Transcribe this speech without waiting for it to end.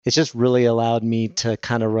It's just really allowed me to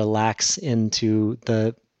kind of relax into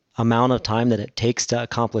the amount of time that it takes to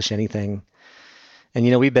accomplish anything.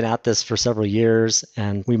 And, we've been at this for several years,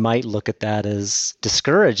 and we might look at that as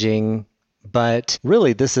discouraging, but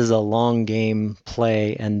really this is a long game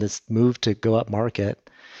play, and this move to go up market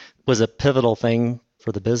was a pivotal thing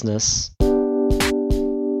for the business.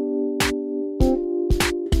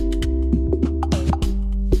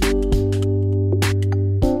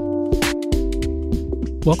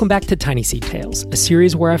 Welcome back to TinySeed Tales, a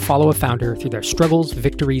series where I follow a founder through their struggles,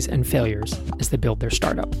 victories, and failures as they build their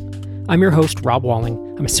startup. I'm your host, Rob Walling.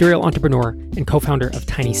 I'm a serial entrepreneur and co-founder of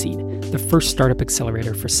TinySeed, the first startup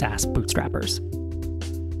accelerator for SaaS bootstrappers.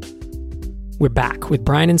 We're back with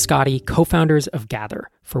Brian and Scotty, co-founders of Gather,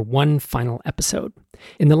 for one final episode.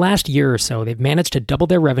 In the last year or so, they've managed to double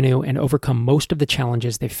their revenue and overcome most of the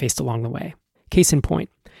challenges they've faced along the way. Case in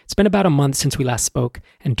point, it's been about a month since we last spoke,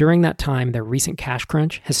 and during that time, their recent cash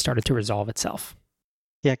crunch has started to resolve itself.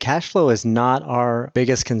 Yeah, cash flow is not our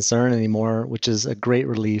biggest concern anymore, which is a great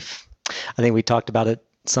relief. I think we talked about it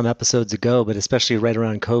some episodes ago, but especially right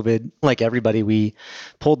around COVID, like everybody, we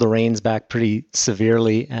pulled the reins back pretty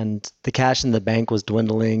severely, and the cash in the bank was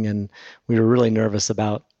dwindling, and we were really nervous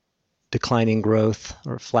about declining growth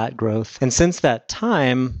or flat growth. And since that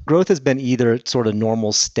time, growth has been either sort of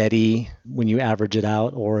normal, steady when you average it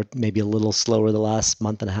out, or maybe a little slower the last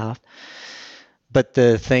month and a half. But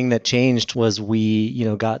the thing that changed was we,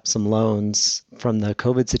 got some loans from the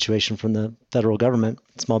COVID situation from the federal government,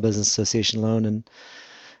 Small Business Association loan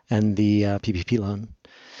and the PPP loan.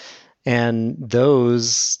 And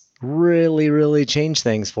those really, really changed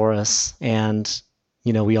things for us. And,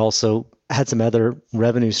 we also had some other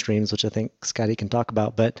revenue streams, which I think Scotty can talk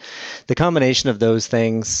about. But the combination of those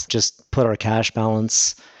things just put our cash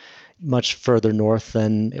balance much further north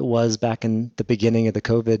than it was back in the beginning of the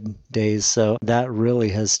COVID days. So that really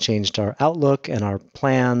has changed our outlook and our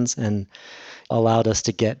plans and allowed us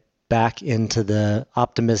to get back into the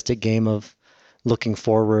optimistic game of looking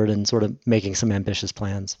forward and sort of making some ambitious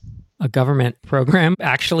plans. A government program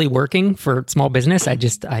actually working for small business.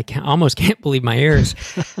 I almost can't believe my ears.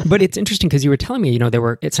 But it's interesting because you were telling me,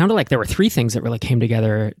 it sounded like there were three things that really came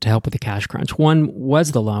together to help with the cash crunch. One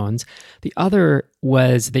was the loans. The other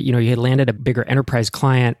was that, you had landed a bigger enterprise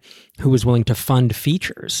client who was willing to fund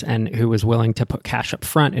features and who was willing to put cash up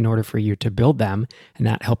front in order for you to build them. And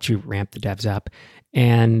that helped you ramp the devs up.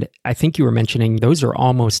 And I think you were mentioning those are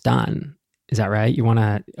almost done. Is that right? You want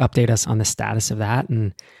to update us on the status of that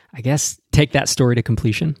and I guess take that story to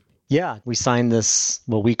completion? Yeah, we signed this,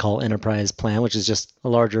 what we call enterprise plan, which is just a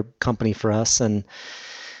larger company for us. And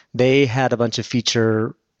they had a bunch of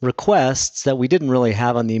feature requests that we didn't really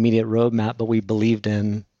have on the immediate roadmap, but we believed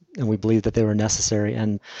in and we believed that they were necessary.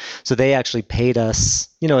 And so they actually paid us,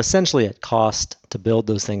 essentially at cost to build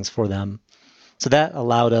those things for them. So that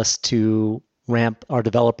allowed us to ramp our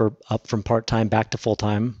developer up from part-time back to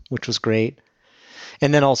full-time, which was great.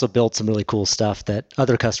 And then also build some really cool stuff that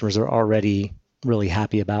other customers are already really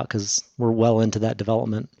happy about because we're well into that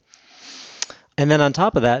development. And then on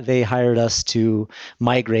top of that, they hired us to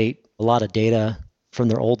migrate a lot of data from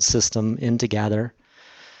their old system into Gather.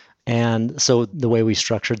 And so the way we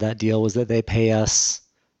structured that deal was that they pay us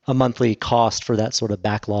a monthly cost for that sort of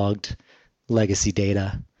backlogged legacy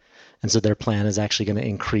data. And so their plan is actually going to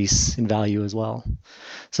increase in value as well.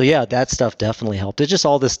 So yeah, that stuff definitely helped. It just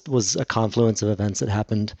all this was a confluence of events that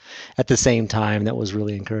happened at the same time that was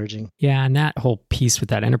really encouraging. Yeah, and that whole piece with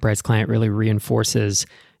that enterprise client really reinforces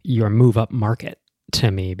your move up market to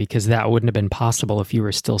me, because that wouldn't have been possible if you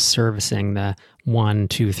were still servicing the 1,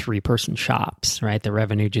 2, 3 person shops, right? The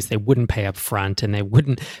revenue they wouldn't pay up front and they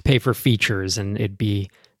wouldn't pay for features, and it'd be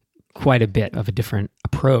quite a bit of a different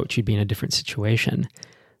approach. You'd be in a different situation.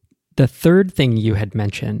 The third thing you had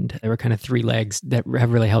mentioned, there were kind of 3 legs that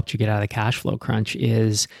have really helped you get out of the cash flow crunch,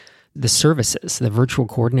 is the services, the virtual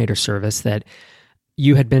coordinator service that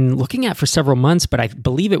you had been looking at for several months, but I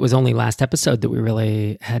believe it was only last episode that we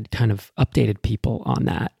really had kind of updated people on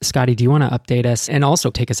that. Scotty, do you want to update us and also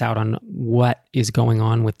take us out on what is going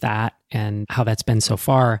on with that and how that's been so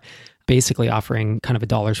far, basically offering kind of a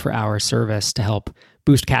dollars per hour service to help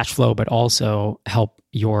boost cash flow, but also help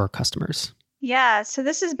your customers? Yeah, so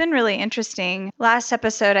this has been really interesting. Last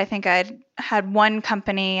episode, I think I'd had one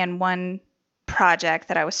company and one project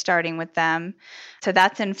that I was starting with them. So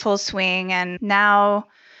that's in full swing. And now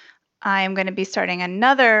I'm going to be starting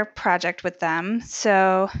another project with them.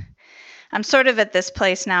 So I'm sort of at this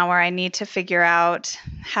place now where I need to figure out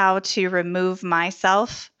how to remove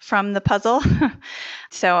myself from the puzzle.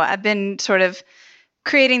 So I've been sort of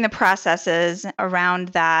creating the processes around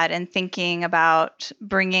that and thinking about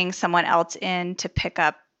bringing someone else in to pick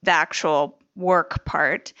up the actual work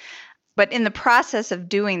part. But in the process of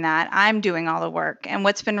doing that, I'm doing all the work. And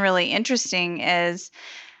what's been really interesting is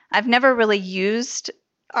I've never really used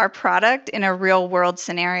our product in a real world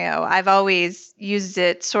scenario. I've always used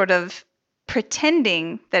it sort of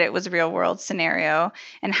pretending that it was a real world scenario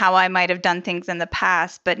and how I might have done things in the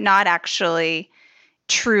past, but not actually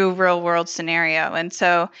true real world scenario. And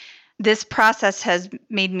so this process has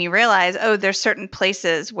made me realize, oh, there's certain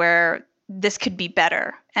places where this could be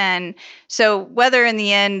better. And so whether in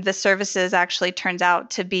the end the services actually turns out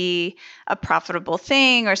to be a profitable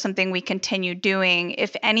thing or something we continue doing,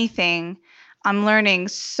 if anything, I'm learning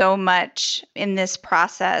so much in this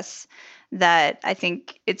process that I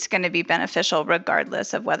think it's going to be beneficial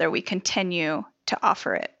regardless of whether we continue to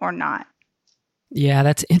offer it or not. Yeah,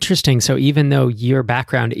 that's interesting. So even though your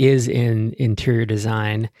background is in interior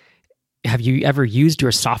design, have you ever used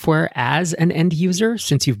your software as an end user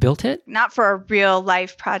since you've built it? Not for a real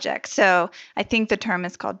life project. So I think the term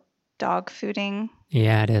is called dog fooding.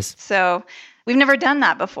 Yeah, it is. So we've never done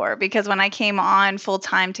that before because when I came on full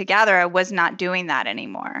time to Gather, I was not doing that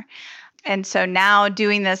anymore. And so now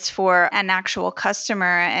doing this for an actual customer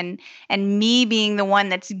and me being the one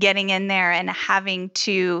that's getting in there and having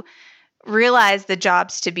to realize the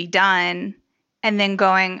jobs to be done and then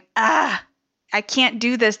going, I can't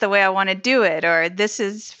do this the way I want to do it, or this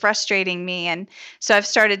is frustrating me. And so I've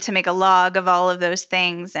started to make a log of all of those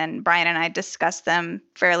things, and Brian and I discuss them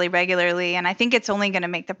fairly regularly. And I think it's only going to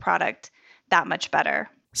make the product that much better.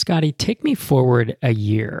 Scotty, take me forward a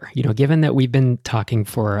year. Given that we've been talking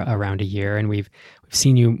for around a year and we've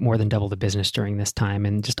seen you more than double the business during this time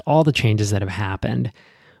and just all the changes that have happened,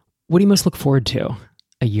 what do you most look forward to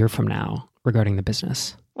a year from now regarding the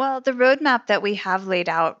business? Well, the roadmap that we have laid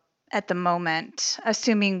out at the moment,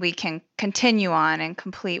 assuming we can continue on and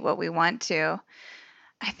complete what we want to,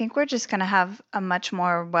 I think we're just going to have a much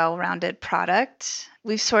more well-rounded product.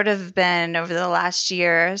 We've sort of been, over the last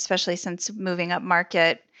year, especially since moving up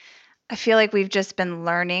market, I feel like we've just been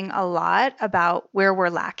learning a lot about where we're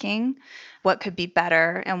lacking, what could be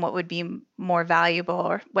better, and what would be more valuable,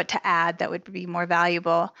 or what to add that would be more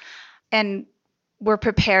valuable. And we're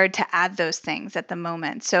prepared to add those things at the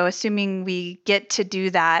moment. So assuming we get to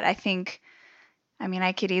do that, I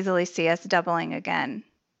could easily see us doubling again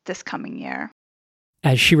this coming year.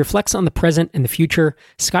 As she reflects on the present and the future,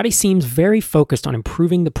 Scotty seems very focused on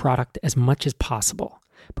improving the product as much as possible.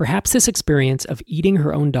 Perhaps this experience of eating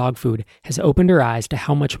her own dog food has opened her eyes to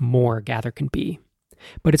how much more Gather can be.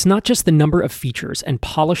 But it's not just the number of features and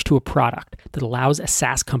polish to a product that allows a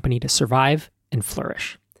SaaS company to survive and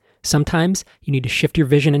flourish. Sometimes you need to shift your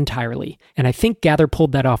vision entirely, and I think Gather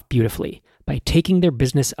pulled that off beautifully by taking their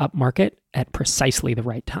business up market at precisely the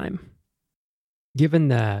right time. Given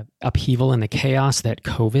the upheaval and the chaos that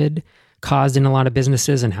COVID caused in a lot of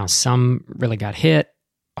businesses and how some really got hit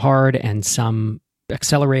hard and some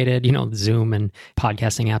accelerated, Zoom and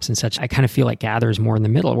podcasting apps and such, I kind of feel like Gather is more in the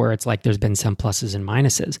middle where it's like there's been some pluses and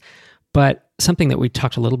minuses. But something that we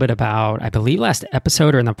talked a little bit about, I believe last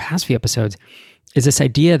episode or in the past few episodes, is this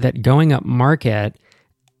idea that going up market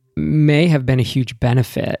may have been a huge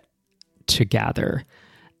benefit to Gather.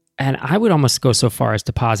 And I would almost go so far as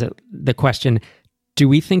to posit the question, do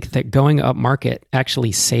we think that going up market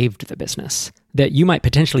actually saved the business? That you might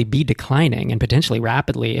potentially be declining and potentially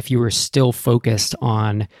rapidly if you were still focused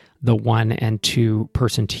on the 1 and 2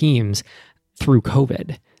 person teams through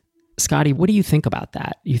COVID. Scotty, what do you think about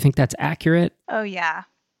that? You think that's accurate? Oh, yeah,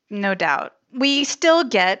 no doubt. We still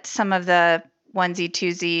get some of the onesie,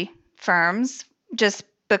 twosie firms just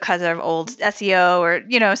because of old SEO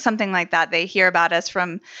or, something like that. They hear about us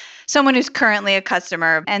from someone who's currently a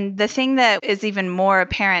customer. And the thing that is even more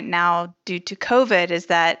apparent now due to COVID is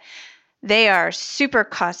that they are super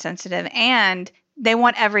cost sensitive and they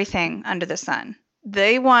want everything under the sun.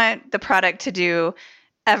 They want the product to do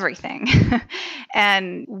everything.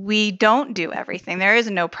 And we don't do everything. There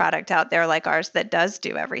is no product out there like ours that does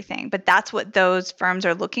do everything. But that's what those firms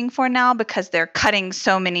are looking for now because they're cutting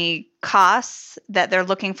so many costs that they're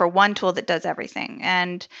looking for one tool that does everything.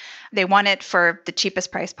 And they want it for the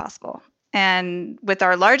cheapest price possible. And with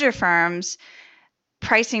our larger firms,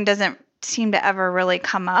 pricing doesn't seem to ever really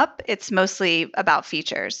come up. It's mostly about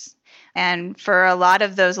features. And for a lot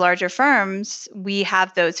of those larger firms, we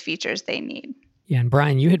have those features they need. Yeah, and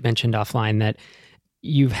Brian, you had mentioned offline that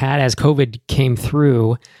you've had, as COVID came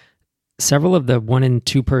through, several of the 1 and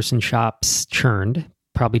 2 person shops churned,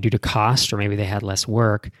 probably due to cost, or maybe they had less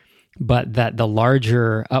work, but that the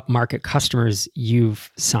larger upmarket customers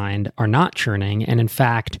you've signed are not churning. And in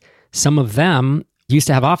fact, some of them used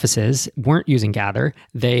to have offices, weren't using Gather.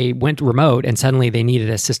 They went remote and suddenly they needed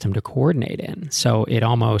a system to coordinate in. So it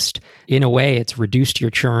almost, in a way, it's reduced your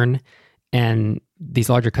churn, and these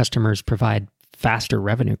larger customers provide faster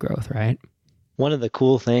revenue growth, right? One of the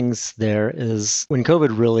cool things there is when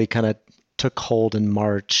COVID really kind of took hold in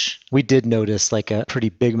March, we did notice like a pretty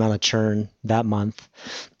big amount of churn that month.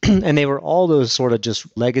 And they were all those sort of just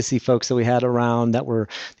legacy folks that we had around that were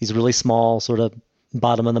these really small sort of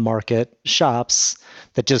bottom of the market shops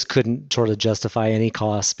that just couldn't sort of justify any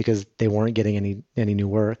costs because they weren't getting any new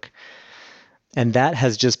work. And that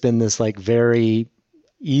has just been this like very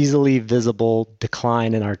easily visible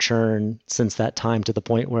decline in our churn since that time, to the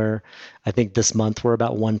point where I think this month we're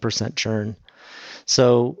about 1% churn.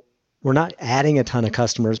 So we're not adding a ton of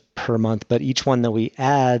customers per month, but each one that we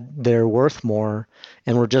add, they're worth more,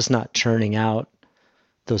 and we're just not churning out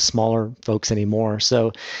those smaller folks anymore.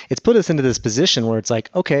 So it's put us into this position where it's like,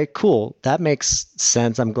 okay, cool, that makes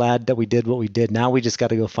sense. I'm glad that we did what we did. Now we just got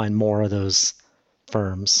to go find more of those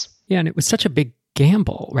firms. Yeah, and it was such a big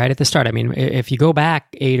gamble right at the start. I mean, if you go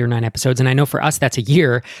back 8 or 9 episodes, and I know for us that's a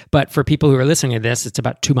year, but for people who are listening to this, it's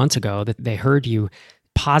about 2 months ago that they heard you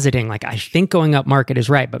positing, like, I think going up market is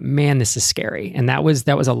right, but man, this is scary. And that was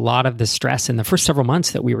a lot of the stress in the first several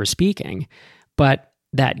months that we were speaking. But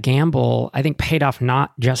that gamble, I think, paid off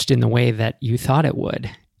not just in the way that you thought it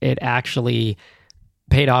would. It actually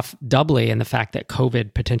paid off doubly in the fact that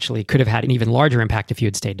COVID potentially could have had an even larger impact if you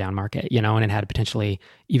had stayed down market, and it had potentially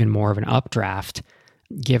even more of an updraft,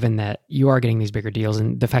 given that you are getting these bigger deals.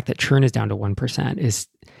 And the fact that churn is down to 1% is,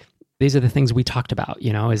 these are the things we talked about,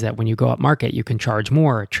 is that when you go up market, you can charge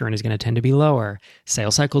more. Churn is going to tend to be lower.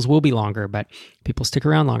 Sales cycles will be longer, but people stick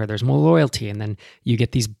around longer. There's more loyalty. And then you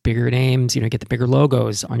get these bigger names, get the bigger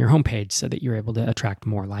logos on your homepage so that you're able to attract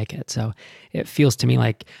more like it. So it feels to me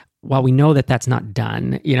like, while we know that that's not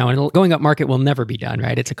done, and going up market will never be done,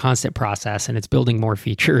 right? It's a constant process, and it's building more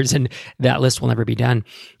features, and that list will never be done.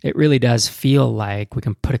 It really does feel like we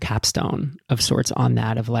can put a capstone of sorts on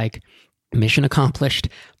that, of like, mission accomplished,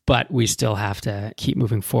 but we still have to keep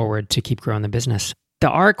moving forward to keep growing the business. The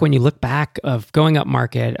arc, when you look back, of going up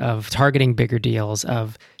market, of targeting bigger deals,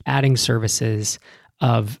 of adding services,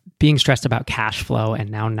 of being stressed about cash flow and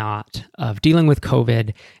now not, of dealing with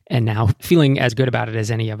COVID and now feeling as good about it as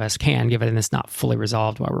any of us can, given it's not fully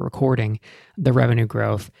resolved while we're recording, the revenue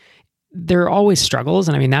growth. There are always struggles.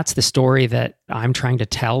 And I mean, that's the story that I'm trying to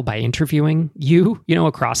tell by interviewing you,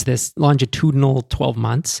 across this longitudinal 12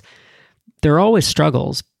 months. There are always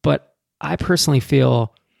struggles, but I personally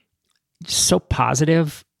feel so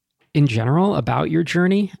positive in general about your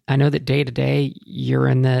journey. I know that day to day you're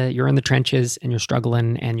in the trenches and you're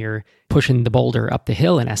struggling and you're pushing the boulder up the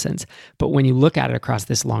hill in essence. But when you look at it across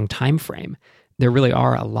this long time frame, there really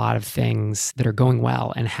are a lot of things that are going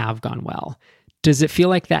well and have gone well. Does it feel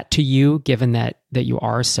like that to you, given that you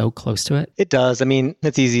are so close to it? It does. I mean,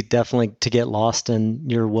 it's easy definitely to get lost in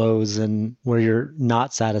your woes and where you're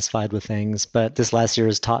not satisfied with things. But this last year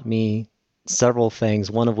has taught me several things,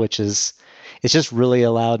 one of which is it's just really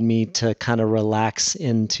allowed me to kind of relax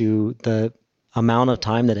into the amount of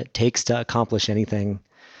time that it takes to accomplish anything.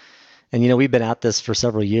 And, we've been at this for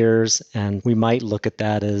several years, and we might look at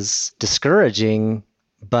that as discouraging.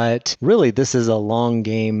 But really, this is a long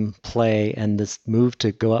game play, and this move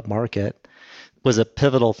to go up market was a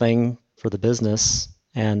pivotal thing for the business.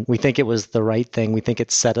 And we think it was the right thing. We think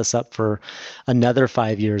it set us up for another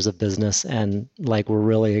 5 years of business. And we're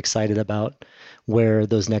really excited about where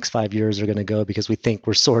those next 5 years are going to go, because we think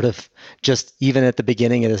we're sort of just even at the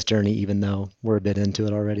beginning of this journey, even though we're a bit into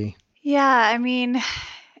it already. Yeah, I mean,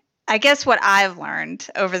 I guess what I've learned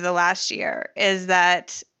over the last year is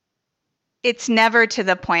that it's never to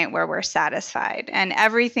the point where we're satisfied. And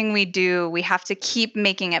everything we do, we have to keep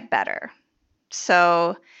making it better.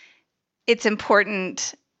 So it's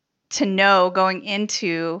important to know going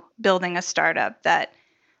into building a startup that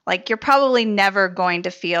you're probably never going to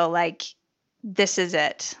feel like this is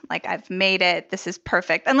it. Like, I've made it. This is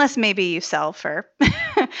perfect. Unless maybe you sell for,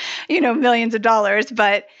 millions of dollars.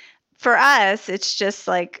 But for us, it's just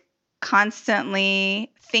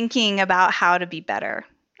constantly thinking about how to be better.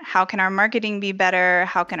 How can our marketing be better?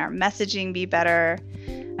 How can our messaging be better?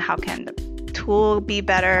 How can the tool be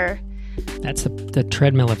better? That's the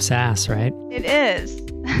treadmill of SaaS, right? It is.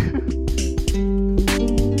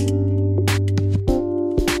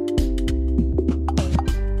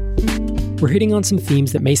 We're hitting on some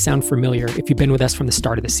themes that may sound familiar if you've been with us from the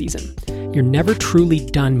start of the season. You're never truly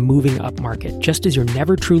done moving up market, just as you're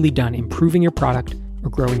never truly done improving your product or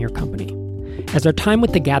growing your company. As our time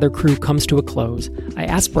with the Gather crew comes to a close, I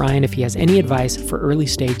asked Brian if he has any advice for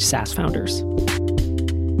early-stage SaaS founders.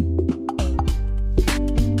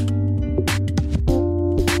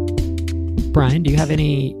 Brian, do you have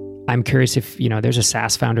any, I'm curious if, there's a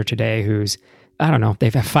SaaS founder today who's, I don't know,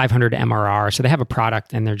 they've 500 MRR, so they have a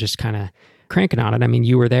product and they're just kind of cranking on it. I mean,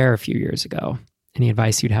 you were there a few years ago. Any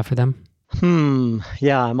advice you'd have for them?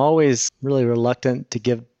 Yeah, I'm always really reluctant to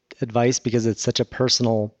give advice because it's such a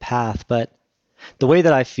personal path. But the way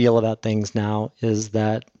that I feel about things now is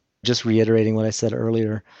that, just reiterating what I said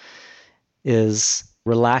earlier, is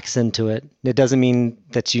relax into it. It doesn't mean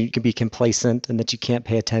that you can be complacent and that you can't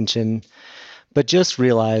pay attention, but just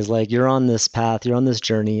realize you're on this path, you're on this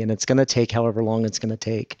journey, and it's going to take however long it's going to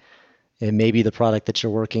take. It may be the product that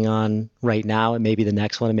you're working on right now. It may be the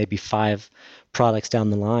next one. It may be 5 products down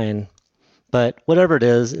the line. But whatever it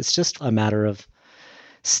is, it's just a matter of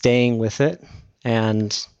staying with it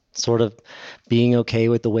and sort of being okay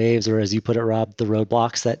with the waves, or as you put it, Rob, the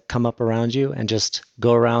roadblocks that come up around you, and just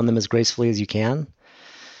go around them as gracefully as you can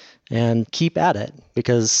and keep at it,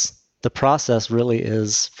 because the process really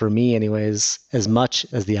is, for me anyways, as much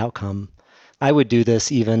as the outcome. I would do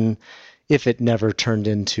this even if it never turned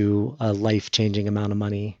into a life-changing amount of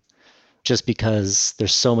money, just because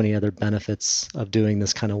there's so many other benefits of doing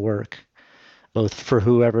this kind of work, both for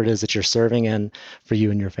whoever it is that you're serving and for you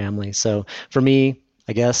and your family. So for me,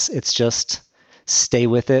 I guess it's just stay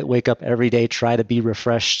with it, wake up every day, try to be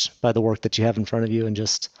refreshed by the work that you have in front of you, and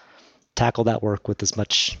just tackle that work with as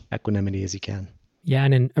much equanimity as you can. Yeah,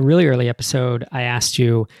 and in a really early episode, I asked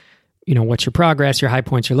you, what's your progress, your high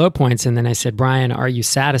points, your low points? And then I said, Brian, are you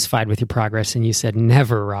satisfied with your progress? And you said,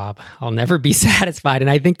 never, Rob. I'll never be satisfied.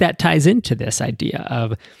 And I think that ties into this idea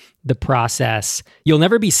of the process. You'll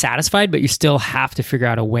never be satisfied, but you still have to figure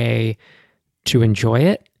out a way to enjoy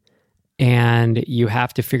it. And you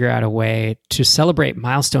have to figure out a way to celebrate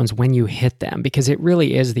milestones when you hit them, because it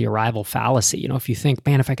really is the arrival fallacy. If you think,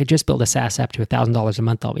 man, if I could just build a SaaS app to $1,000 a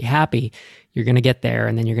month, I'll be happy. You're going to get there,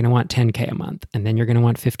 and then you're going to want 10K a month, and then you're going to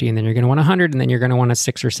want 50, and then you're going to want 100, and then you're going to want a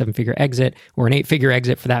 6 or 7 figure exit, or an 8 figure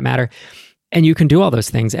exit for that matter. And you can do all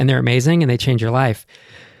those things, and they're amazing, and they change your life.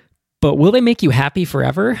 But will they make you happy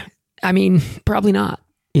forever? I mean, probably not.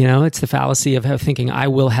 It's the fallacy of thinking I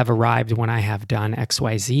will have arrived when I have done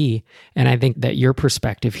XYZ. And I think that your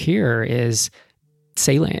perspective here is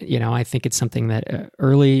salient. I think it's something that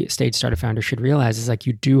early stage startup founders should realize is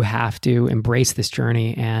you do have to embrace this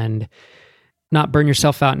journey and not burn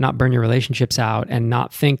yourself out, not burn your relationships out, and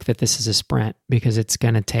not think that this is a sprint, because it's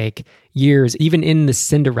going to take years. Even in the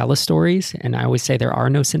Cinderella stories, and I always say there are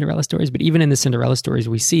no Cinderella stories, but even in the Cinderella stories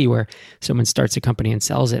we see where someone starts a company and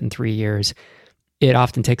sells it in 3 years, it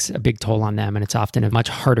often takes a big toll on them, and it's often a much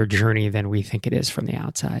harder journey than we think it is from the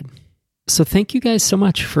outside. So thank you guys so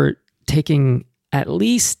much for taking at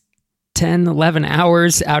least 10, 11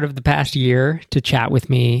 hours out of the past year to chat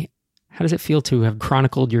with me. How does it feel to have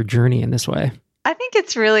chronicled your journey in this way? I think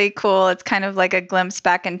it's really cool. It's kind of like a glimpse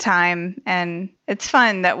back in time, and it's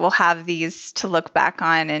fun that we'll have these to look back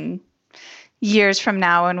on in years from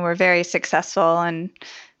now when we're very successful, and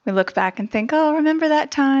we look back and think, oh, remember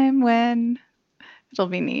that time when... It'll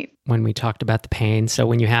be neat. When we talked about the pain. So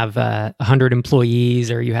when you have 100 employees,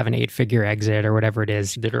 or you have an 8-figure exit, or whatever it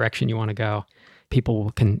is, the direction you want to go,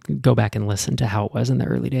 people can go back and listen to how it was in the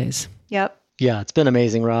early days. Yep. Yeah, it's been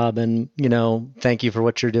amazing, Rob. And, thank you for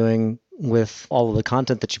what you're doing with all of the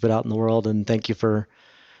content that you put out in the world. And thank you for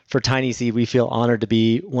TinySeed. We feel honored to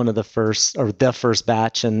be one of the first, or the first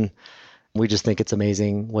batch. And we just think it's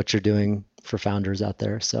amazing what you're doing for founders out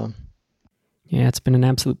there. So, yeah, it's been an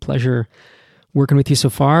absolute pleasure working with you so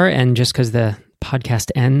far. And just because the podcast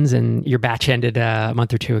ends and your batch ended a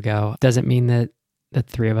month or 2 ago, doesn't mean that the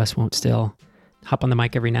 3 of us won't still hop on the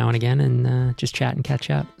mic every now and again and just chat and catch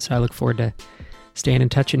up. So I look forward to staying in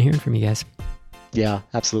touch and hearing from you guys. Yeah,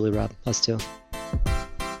 absolutely, Rob. Us too.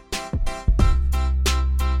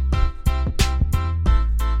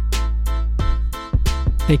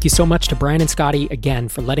 Thank you so much to Brian and Scotty again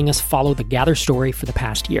for letting us follow the Gather story for the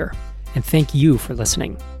past year. And thank you for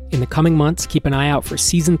listening. In the coming months, keep an eye out for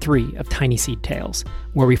Season 3 of TinySeed Tales,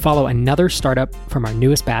 where we follow another startup from our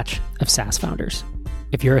newest batch of SaaS founders.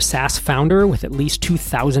 If you're a SaaS founder with at least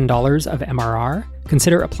 $2,000 of MRR,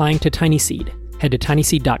 consider applying to TinySeed. Head to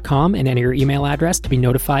tinyseed.com and enter your email address to be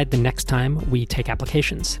notified the next time we take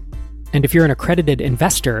applications. And if you're an accredited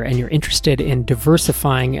investor and you're interested in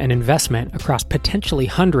diversifying an investment across potentially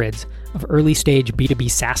hundreds of early-stage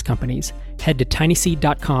B2B SaaS companies, head to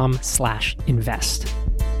tinyseed.com/invest.